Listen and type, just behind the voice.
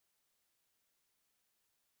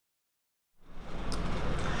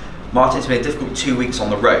Maarten, it's been a difficult 2 weeks on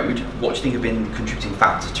the road. What do you think have been contributing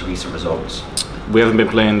factors to recent results? We haven't been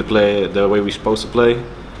playing the way we're supposed to play.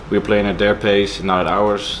 We're playing at their pace, not at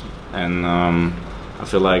ours. And I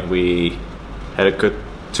feel like we had a good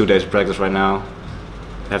 2 days of practice right now.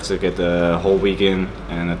 Have to get the whole week in,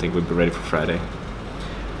 and I think we'll be ready for Friday.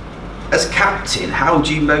 As captain, how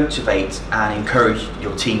do you motivate and encourage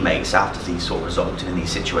your teammates after these sort of results in these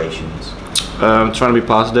situations? Trying to be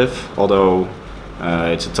positive, although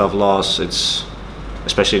it's a tough loss. It's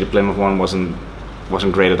especially the Plymouth one wasn't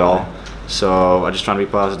great at all. So I just try to be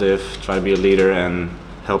positive, try to be a leader, and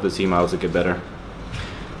help the team out to get better.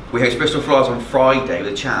 We host Bristol Flyers on Friday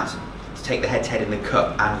with a chance to take the head-to-head in the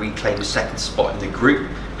cup and reclaim the second spot in the group.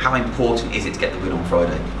 How important is it to get the win on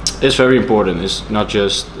Friday? It's very important. It's not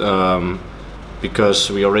just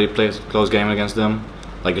because we already played a close game against them.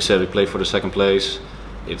 Like you said, we played for the second place.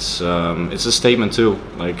 It's a statement too.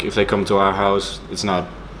 Like if they come to our house, it's not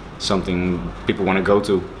something people want to go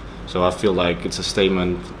to. So I feel like it's a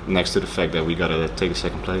statement next to the fact that we gotta take the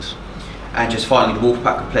second place. And just finally, the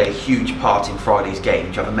Wolfpack will play a huge part in Friday's game.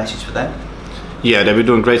 Do you have a message for them? Yeah, they've been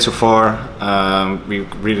doing great so far. We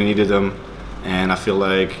really needed them, and I feel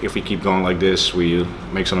like if we keep going like this, we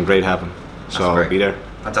make something great happen. So be there.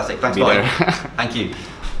 Fantastic. Thanks, Be there. Thank you.